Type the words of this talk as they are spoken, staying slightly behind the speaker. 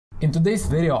In today's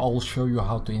video, I'll show you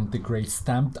how to integrate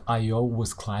Stamped IO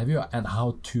with KLAVIYO and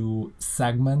how to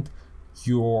segment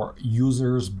your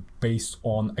users based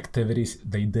on activities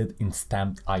they did in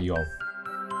Stamped IO.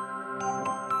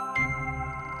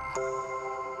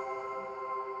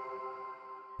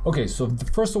 Okay, so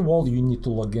first of all, you need to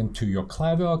log into your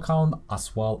KLAVIYO account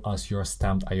as well as your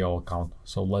Stamped IO account.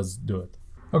 So let's do it.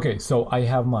 Okay, so I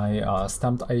have my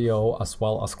Stamped IO as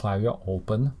well as KLAVIYO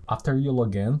open. After you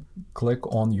log in, click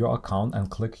on your account and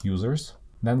click users.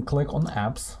 Then click on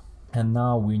apps. And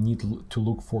now we need to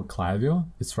look for KLAVIYO.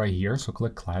 It's right here, so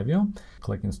click KLAVIYO,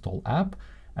 click install app.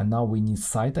 And now we need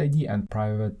site ID and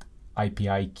private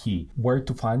Ipi key. Where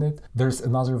to find it? There's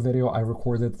another video I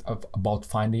recorded about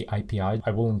finding Ipi.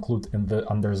 I will include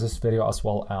under this video as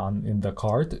well in the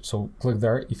card. So click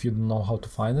there if you don't know how to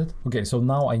find it. Okay, so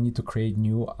now I need to create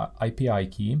new Ipi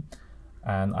key,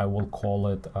 and I will call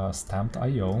it Stamped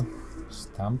IO.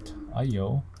 Stamped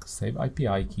IO. Save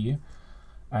Ipi key,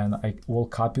 and I will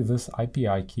copy this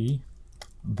Ipi key.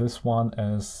 This one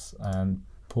is and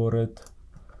put it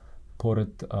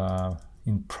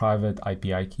in private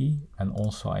Ipi key, and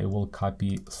also I will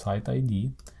copy site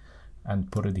ID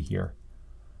and put it here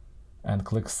and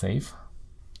click save.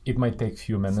 It might take a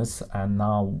few minutes, and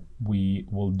now we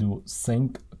will do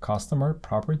sync customer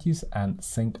properties and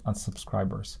sync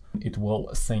unsubscribers. It will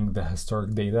sync the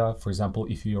historic data. For example,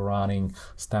 if you're running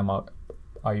Stamped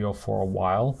IO for a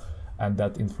while and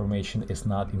that information is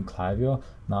not in KLAVIYO,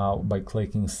 now by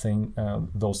clicking sync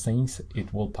those things,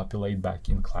 it will populate back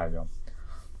in KLAVIYO.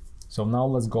 So now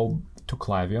let's go to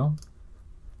KLAVIYO,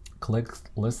 click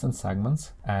list and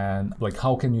segments, and like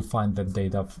how can you find the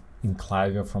data in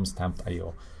KLAVIYO from Stamped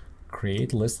IO?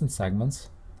 Create list and segments,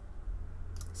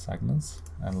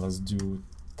 and let's do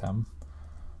temp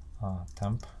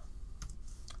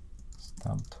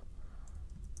Stamped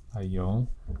IO,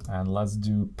 and let's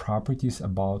do properties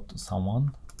about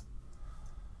someone.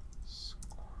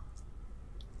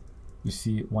 You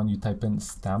see when you type in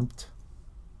stamped,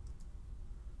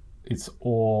 it's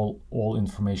all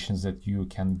information that you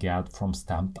can get from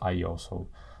Stamped IO. So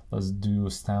let's do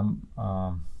stamp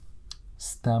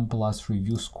plus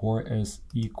review score is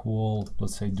equal,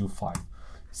 let's say do 5.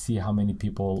 See how many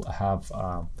people have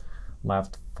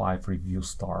left 5 review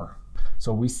star.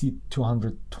 So we see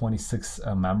 226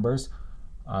 members.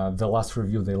 The last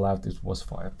review they left, it was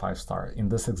 5 star. In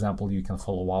this example, you can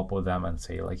follow up with them and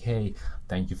say like, hey,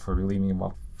 thank you for leaving a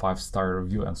 5-star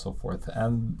review and so forth.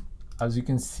 And as you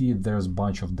can see, there's a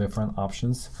bunch of different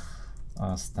options.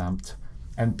 Stamped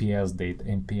NPS date,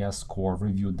 NPS score,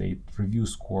 review date, review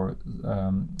score,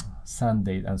 send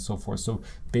date, and so forth. So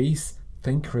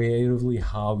think creatively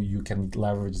how you can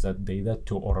leverage that data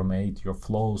to automate your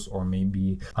flows, or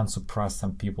maybe unsuppress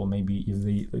some people. Maybe if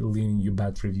they leaving you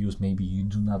bad reviews, maybe you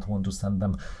do not want to send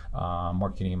them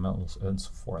marketing emails and so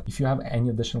forth. If you have any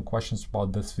additional questions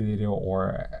about this video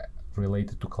or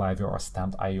related to KLAVIYO or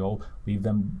Stamped IO, leave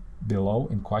them below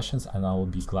in questions and I will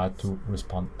be glad to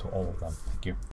respond to all of them. Thank you.